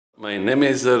My name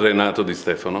is Renato Di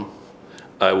Stefano.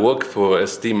 I work for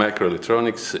ST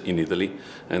Microelectronics in Italy,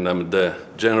 and I'm the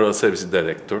General Service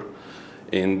Director.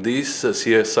 In this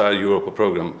CSR Europe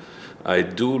program, I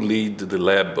do lead the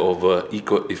lab of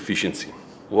eco-efficiency.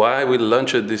 Why we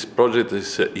launched this project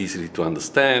is easy to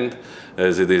understand,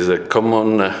 as it is a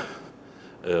common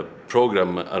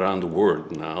program around the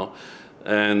world now.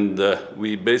 And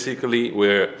we basically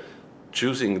were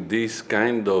choosing this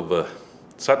kind of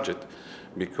subject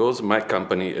because my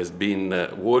company has been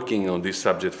working on this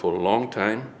subject for a long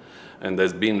time and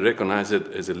has been recognized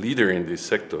as a leader in this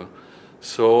sector.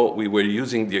 So we were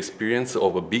using the experience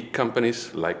of big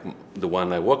companies like the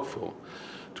one I work for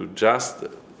to just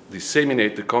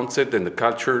disseminate the concept and the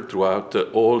culture throughout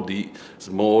all the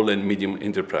small and medium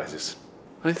enterprises.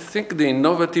 I think the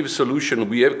innovative solution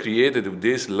we have created with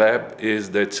this lab is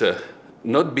that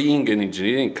not being an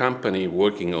engineering company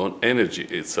working on energy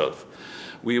itself,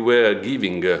 we were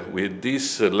giving with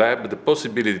this lab the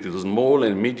possibility to small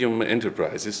and medium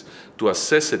enterprises to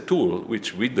assess a tool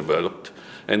which we developed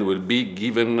and will be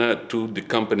given to the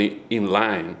company in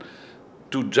line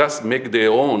to just make their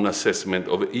own assessment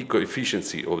of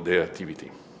eco-efficiency of their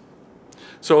activity.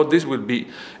 So this will be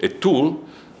a tool,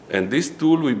 and this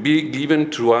tool will be given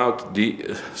throughout the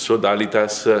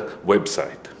Sodalitas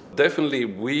website. Definitely,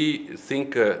 we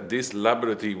think this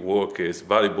laboratory work is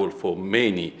valuable for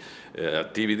many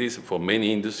activities, for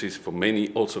many industries, for many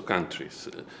also countries.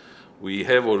 We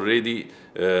have already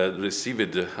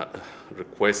received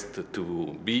requests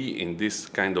to be in this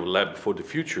kind of lab for the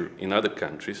future in other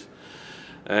countries.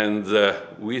 And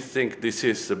we think this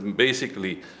is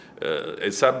basically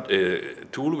a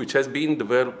tool which has been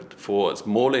developed for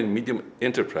small and medium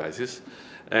enterprises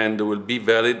and will be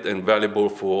valid and valuable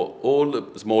for all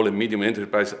the small and medium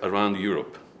enterprises around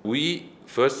Europe. We,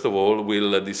 first of all,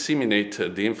 will disseminate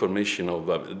the information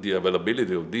of the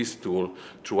availability of this tool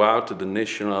throughout the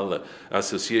National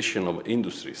Association of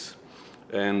Industries.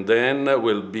 And then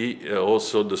will be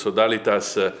also the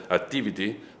Sodalitas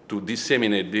activity to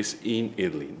disseminate this in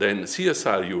Italy. Then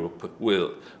CSR Europe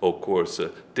will, of course,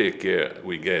 take care,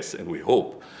 we guess, and we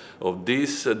hope, of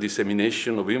this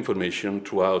dissemination of information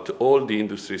throughout all the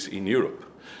industries in Europe.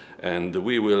 And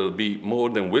we will be more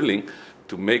than willing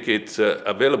to make it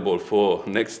available for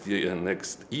next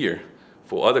year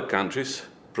for other countries,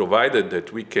 provided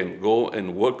that we can go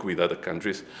and work with other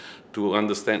countries to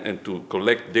understand and to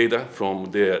collect data from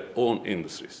their own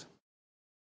industries.